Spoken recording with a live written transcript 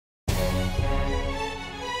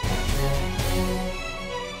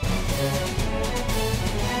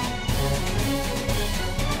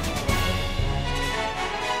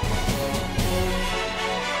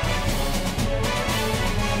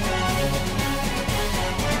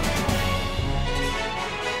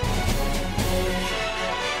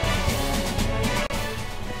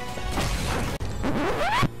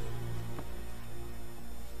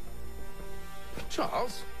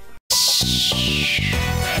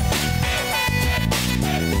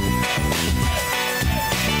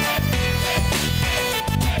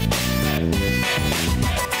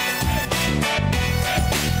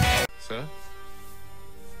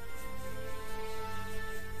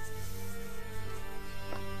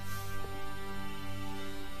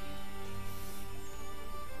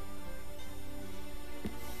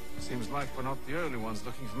Seems like we're not the only ones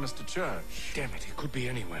looking for Mr. Church. Damn it, he could be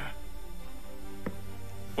anywhere.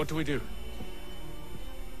 What do we do?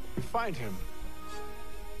 We find him.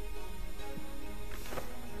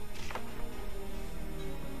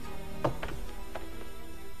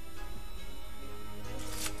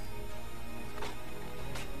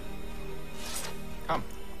 Come.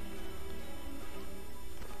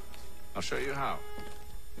 I'll show you how.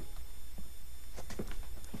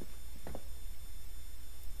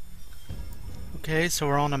 Okay, so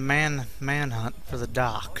we're on a manhunt for the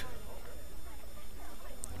dock.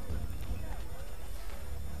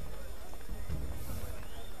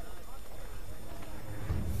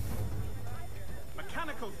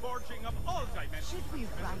 Mechanical forging of all dimensions. Should we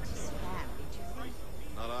write a slam, do you think?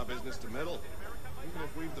 Not our business to meddle, even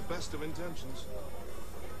if we've the best of intentions.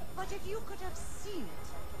 But if you could have seen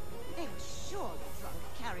it, they were surely drunk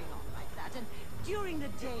carrying on like that, and during the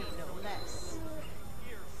day, no less.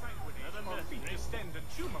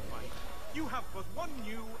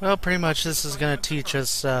 Well, pretty much this is going to teach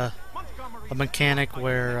us a mechanic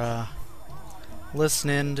where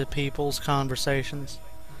listening to people's conversations.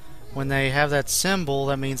 When they have that symbol,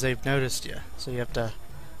 that means they've noticed you. So you have to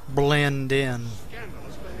blend in.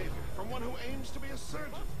 Scandalous behavior from one who aims to be a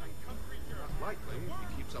surgeon. Not likely if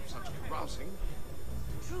he keeps up such carousing.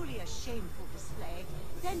 Truly a shameful display.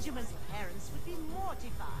 Benjamin's parents would be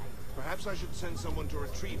mortified. Perhaps I should send someone to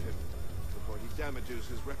retrieve him before he damages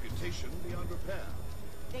his reputation beyond repair.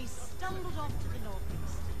 They stumbled off to the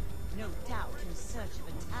northeast, no doubt in search of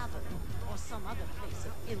a tavern or some other place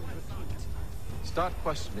of ill repute. Start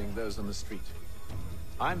questioning those on the street.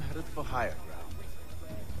 I'm headed for higher ground.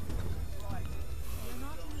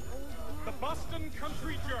 The Boston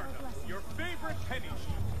Country Journal, your favorite penny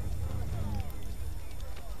sheet.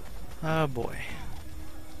 Oh boy.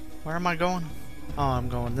 Where am I going? Oh, I'm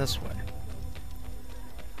going this way.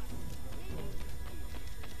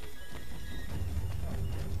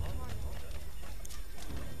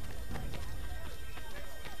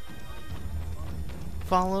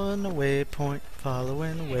 Following the waypoint,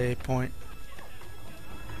 following the waypoint.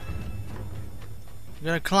 We're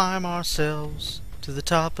gonna climb ourselves to the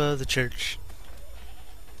top of the church.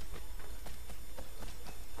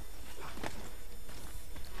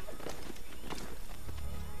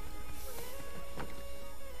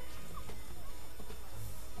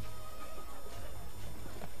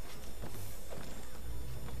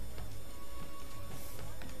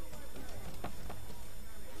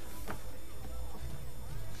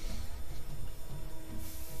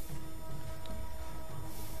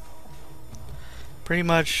 Pretty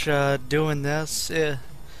much doing this. This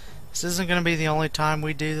isn't going to be the only time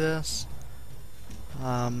we do this.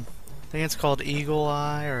 I think it's called Eagle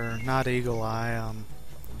Eye, or not Eagle Eye.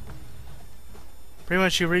 Pretty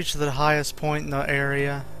much you reach the highest point in the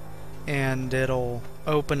area and it'll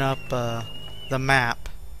open up the map.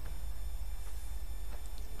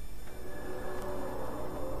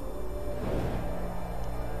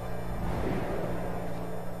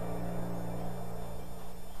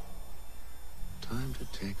 Time to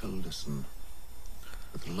take a listen.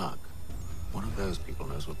 With luck, one of those people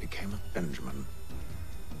knows what became of Benjamin.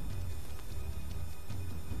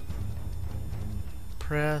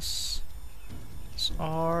 Press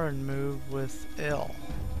R and move with L.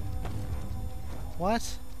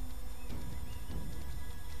 What?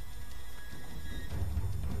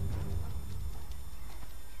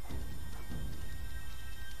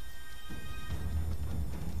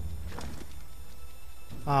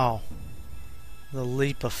 Oh. The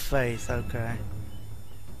leap of faith, okay.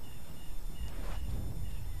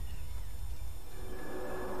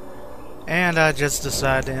 And I just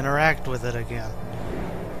decided to interact with it again.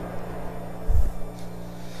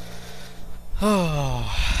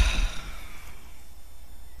 Oh.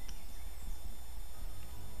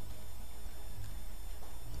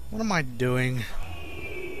 What am I doing?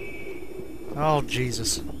 Oh,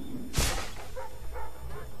 Jesus.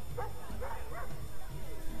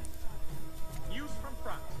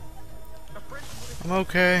 I'm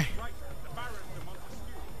okay.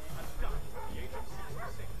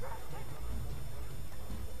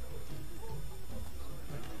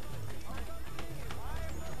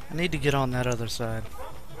 I need to get on that other side.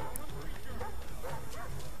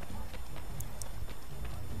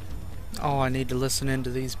 Oh, I need to listen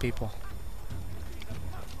into these people.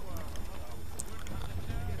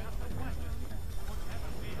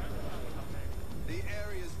 The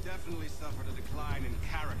area's definitely suffered a decline in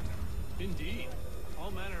character. Indeed. All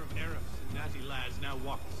manner of Arabs and natty lads now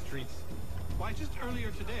walk the streets. Why, just earlier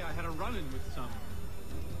today I had a run-in with some.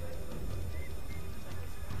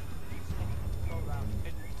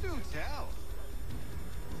 Do tell.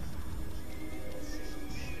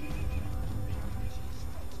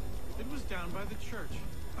 down by the church.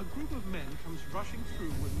 A group of men comes rushing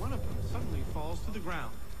through when one of them suddenly falls to the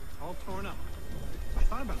ground, all torn up. I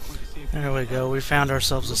thought about going to see if There we go. We found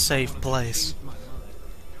ourselves a safe place. changed my mind.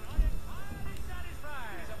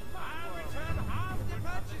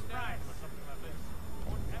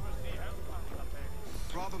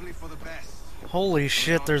 Probably for the best. Holy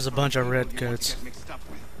shit, there's a bunch of redcoats. Get mixed up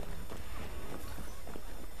with.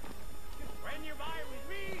 When you buy with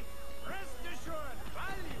me, rest assured,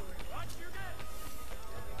 value is what you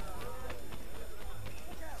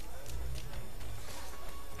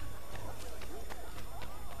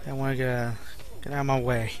get. I want to get out of my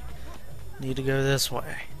way. Need to go this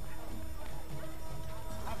way.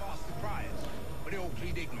 Have our surprise, but they all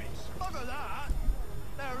plead ignorance. Look at that!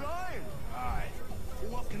 They're lying! Aye.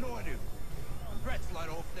 Well, what can I do? Threats light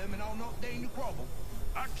off them and I'll not deign to grovel.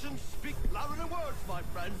 Actions speak louder than words, my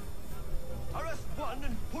friend. Arrest one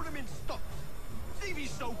and put him in stocks. See if he's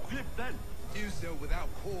so glib then. Do so without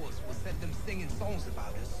cause will set them singing songs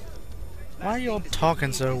about us. Why are you all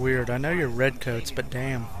talking so weird? I know you're redcoats, but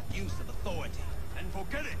damn. Abuse of authority. And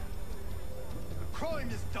forget it. The crime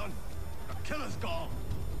is done. The killer's gone.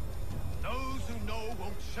 Those who know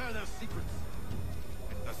won't share their secrets.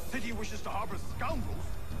 If the city wishes to harbor scoundrels,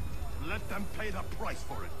 let them pay the price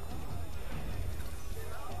for it.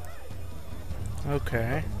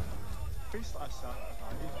 Okay.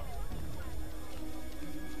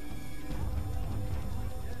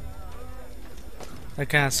 That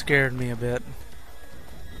kind of scared me a bit.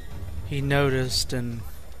 He noticed, and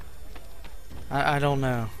I don't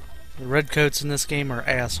know. The redcoats in this game are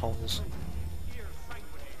assholes.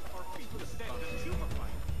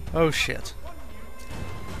 Oh shit.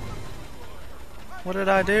 What did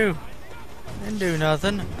I do? Didn't do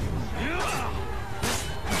nothing.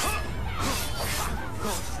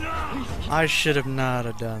 I should have not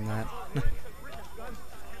have done that.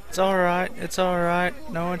 It's alright, it's alright.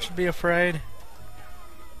 No one should be afraid.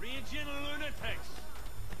 Region lunatics.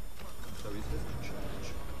 So is this the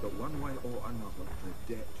church? But one way or another, the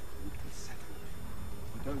debt would be settled.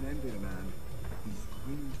 I don't envy the man. He's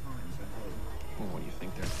green times ahead. Well, what do you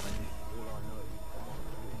think they're planning?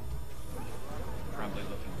 Probably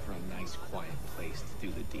looking for a nice, quiet place to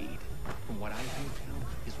do the deed. From what I hear, Phil,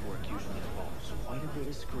 his work usually involves quite a bit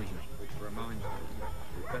of screaming. Which reminds me,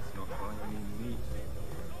 we best not buy any meat.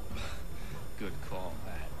 Good call,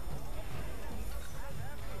 that.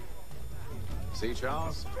 See,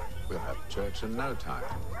 Charles? We'll have church in no time,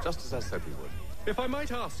 just as I said we would. If I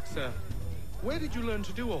might ask, sir, where did you learn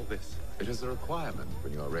to do all this? It is a requirement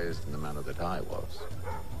when you are raised in the manner that I was.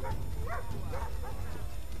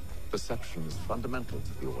 Perception is fundamental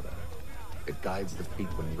to the order. It guides the feet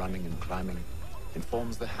when running and climbing,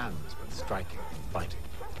 informs the hands when striking and fighting.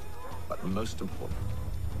 But most important,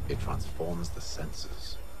 it transforms the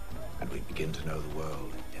senses, and we begin to know the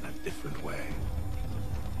world in a different way.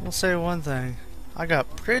 I'll say one thing. I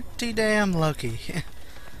got pretty damn lucky.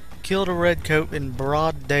 Killed a redcoat in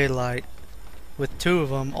broad daylight, with two of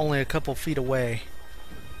them only a couple feet away.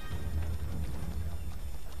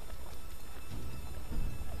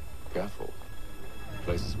 Careful. The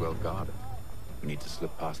place is well guarded. We need to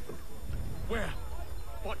slip past them. Where?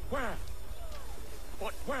 What, where?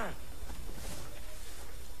 What, where?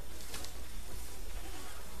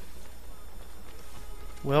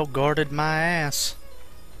 Well guarded my ass.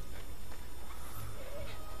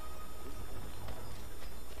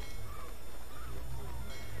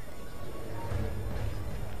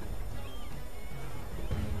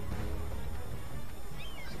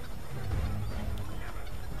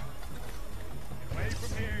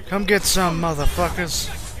 Come get some, motherfuckers.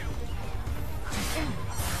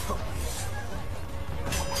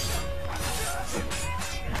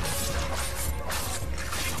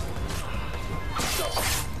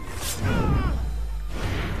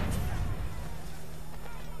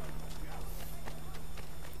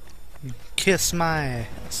 Kiss my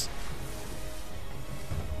ass.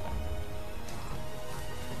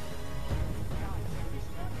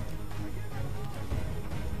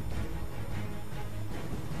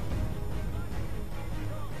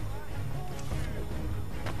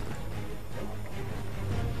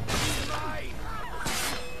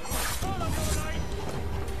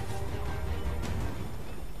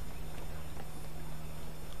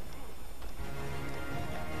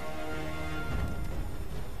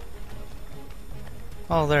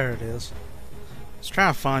 Oh, there it is. I was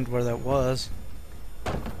trying to find where that was.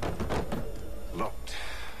 Locked.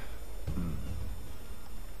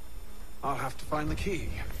 I'll have to find the key.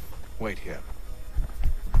 Wait here.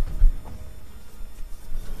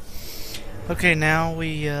 Okay, now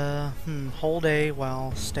we hold A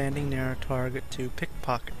while standing near a target to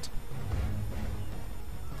pickpocket.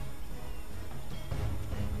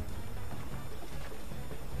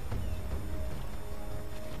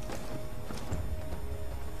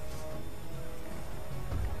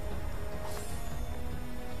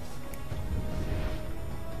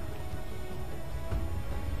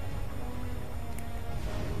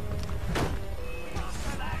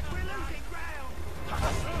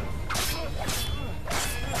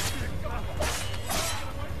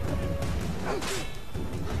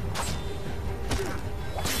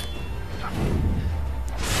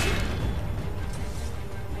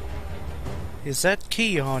 Is that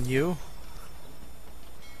key on you?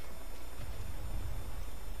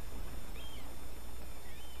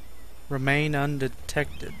 Remain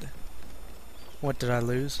undetected. What did I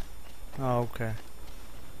lose? Oh, okay.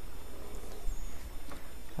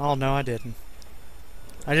 Oh, no, I didn't.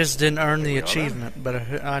 I just didn't earn the achievement, but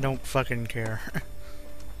I don't fucking care.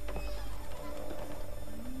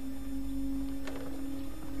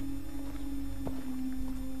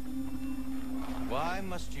 Why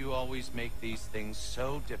must you always make these things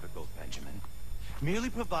so difficult, Benjamin? Merely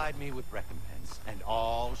provide me with recompense, and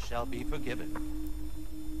all shall be forgiven.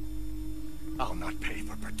 I'll not pay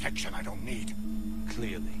for protection I don't need.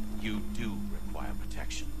 Clearly, you do require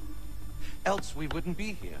protection. Else we wouldn't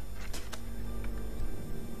be here.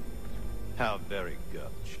 How very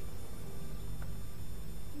gauche.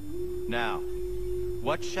 Now,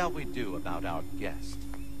 what shall we do about our guest?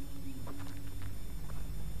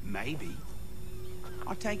 Maybe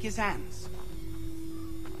I'll take his hands,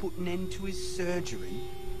 put an end to his surgery.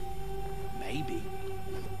 Maybe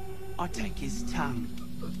I'll take his tongue,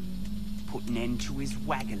 put an end to his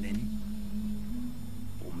waggling.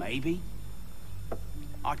 Or maybe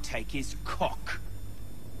I'll take his cock,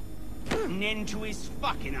 put an end to his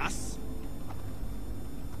fucking us.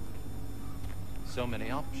 So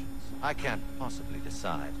many options. I can't possibly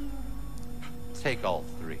decide. Take all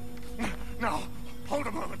three. No, hold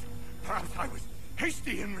a moment. Perhaps I was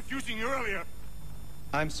hasty in refusing you earlier.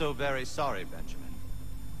 I'm so very sorry, Benjamin.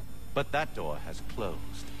 But that door has closed.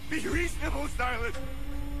 Be reasonable, Silas.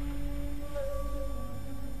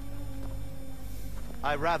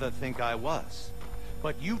 I rather think I was.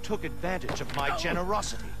 But you took advantage of my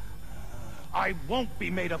generosity. I won't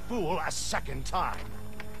be made a fool a second time.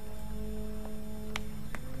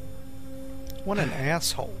 What an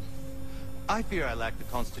asshole. I fear I lack the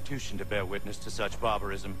constitution to bear witness to such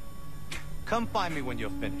barbarism. Come find me when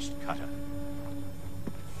you're finished, Cutter.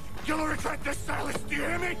 You'll regret this, Silas, do you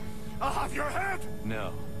hear me? I'll have your head!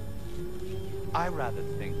 No. I rather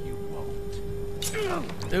think you won't. Ooh. Still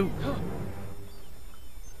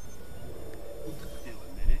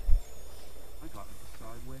a minute. I gotta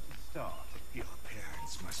decide where to start. Your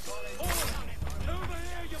parents must... Over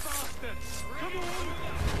here, you bastard! Come on!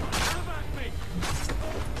 Come at me!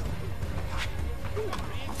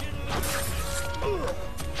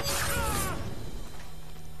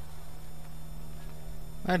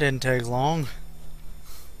 That didn't take long.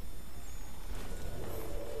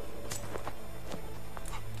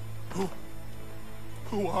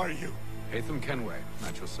 Who are you? Hatham Kenway,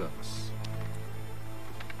 at your service.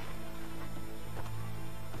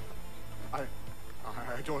 I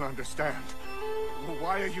don't understand.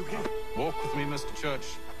 Why are you here? Walk with me, Mr. Church,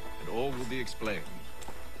 and all will be explained.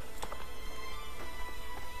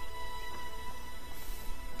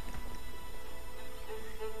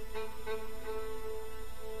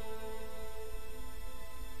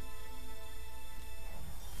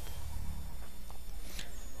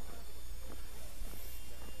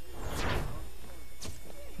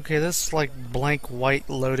 Okay, this like blank white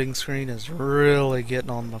loading screen is really getting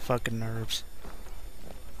on my fucking nerves.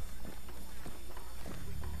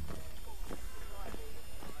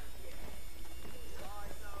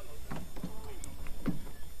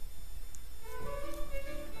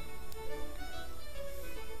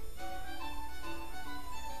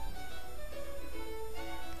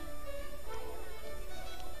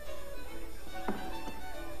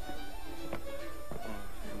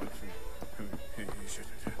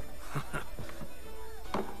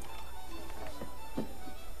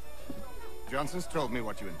 Johnson's told me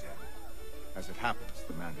what you intend. As it happens,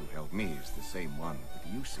 the man who held me is the same one that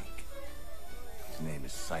you seek. His name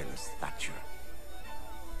is Silas Thatcher.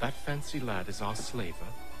 That fancy lad is our slaver?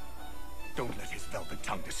 Don't let his velvet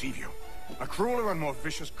tongue deceive you. A crueler and more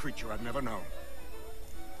vicious creature I've never known.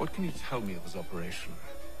 What can you tell me of his operation?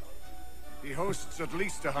 He hosts at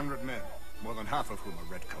least 100 men, more than half of whom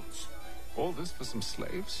are redcoats. All this for some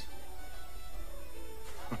slaves?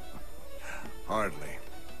 Hardly.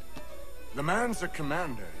 The man's a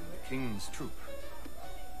commander in the King's troop,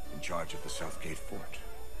 in charge of the Southgate Fort.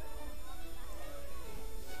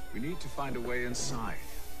 We need to find a way inside.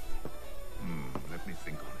 Let me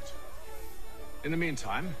think on it. In the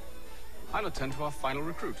meantime, I'll attend to our final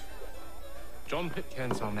recruit. John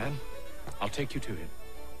Pitcairn's our man. I'll take you to him.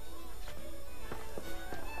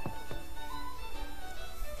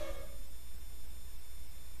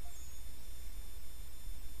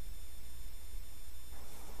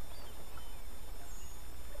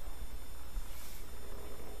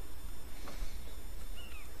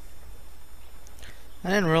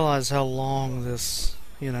 I didn't realize how long this,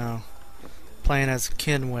 playing as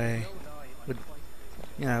Kenway would,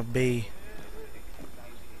 be.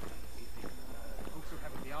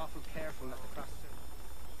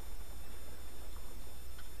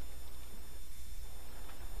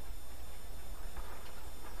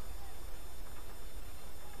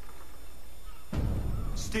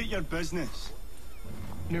 State your business.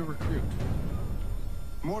 New recruit.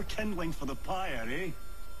 More kindling for the pyre, eh?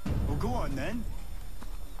 Well, go on then.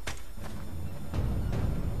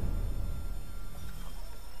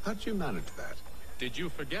 How'd you manage that? Did you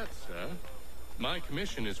forget, sir? My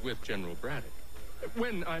commission is with General Braddock.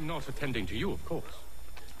 When I'm not attending to you, of course.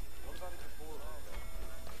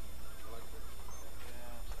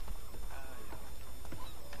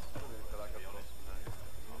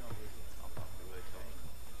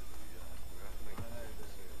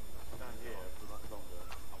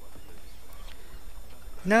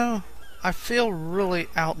 No, I feel really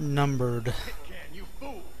outnumbered.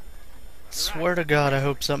 Swear to God, I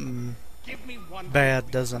hope something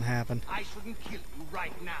bad doesn't happen. I shouldn't kill you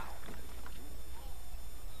right now.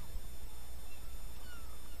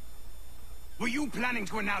 Were you planning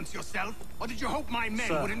to announce yourself, or did you hope my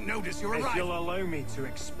men wouldn't notice your arrival? If you'll allow me to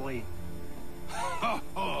explain.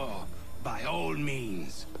 Oh, by all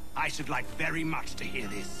means. I should like very much to hear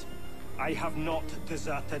this. I have not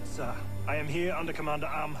deserted, sir. I am here under Commander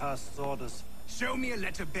Amherst's orders. Show me a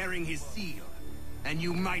letter bearing his seal, and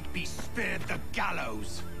you might be spared the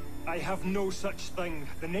gallows. I have no such thing.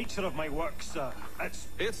 The nature of my work, sir.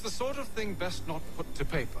 It's the sort of thing best not put to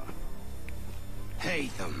paper.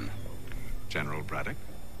 Haytham. General Braddock?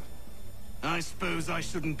 I suppose I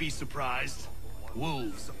shouldn't be surprised.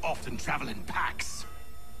 Wolves often travel in packs.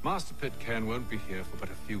 Master Pitcairn won't be here for but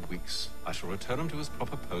a few weeks. I shall return him to his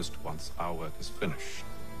proper post once our work is finished.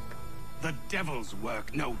 The devil's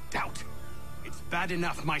work, no doubt. It's bad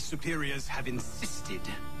enough my superiors have insisted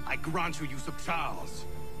I grant you use of Charles.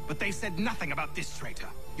 But they said nothing about this traitor.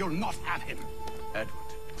 You'll not have him.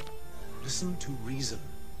 Edward, listen to reason.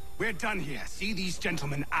 We're done here. See these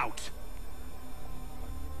gentlemen out.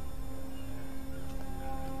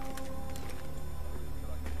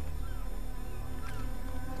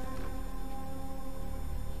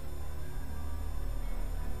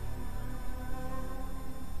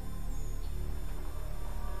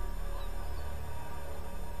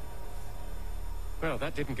 Well,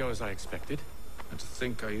 that didn't go as I expected. And to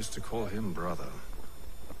think I used to call him brother.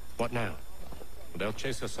 What now? They'll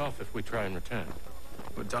chase us off if we try and return.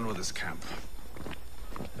 We're done with this camp.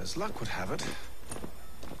 As luck would have it,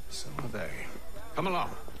 so are they. Come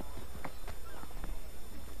along.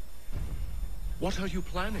 What are you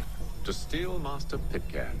planning? To steal Master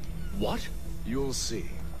Pitcairn. What? You'll see.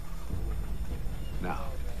 Now,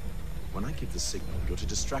 when I give the signal, you're to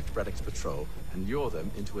distract Braddock's patrol and lure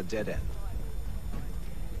them into a dead end.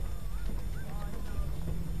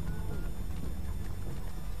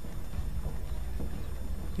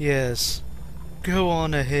 Yes. Go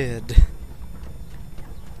on ahead.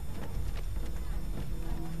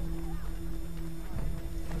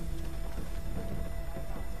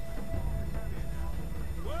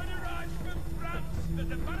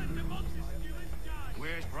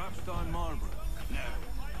 Where's Bravstein Marlborough? No.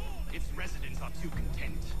 Its residents are too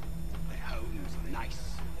content. Their homes are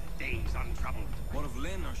nice, their days untroubled. What of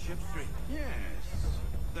Lynn or Ship Street? Yes.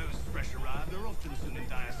 Those fresh arrived are often soon in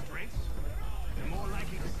dire straits. They're more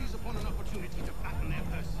likely to seize upon an opportunity to fatten their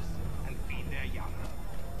purses and feed their young.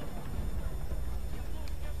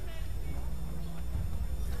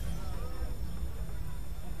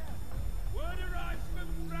 Word arrives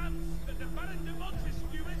from France that the Baron de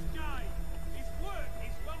Montesquieu has died. His work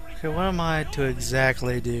is well Okay, what am I to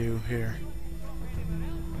exactly do here?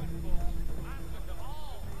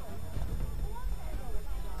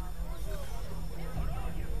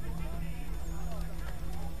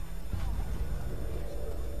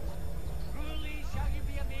 Truly shall you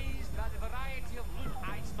be amazed by the variety of loot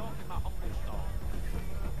I stock in my humble stall.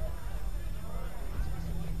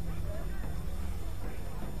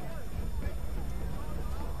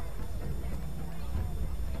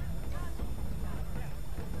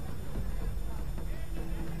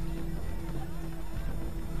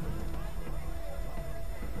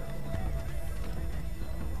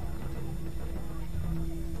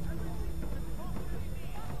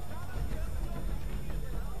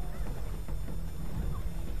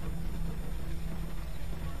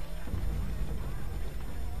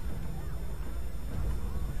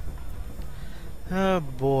 Oh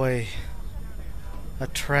boy. A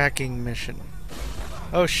tracking mission.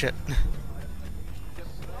 Oh shit.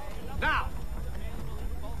 Now!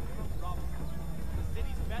 The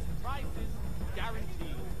city's best prices,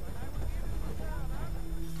 guaranteed.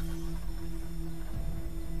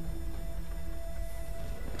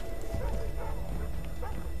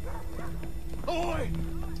 Oi!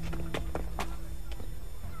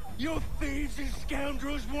 You thieves and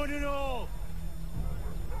scoundrels, one and all!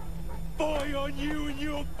 Fie on you and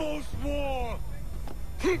your false war!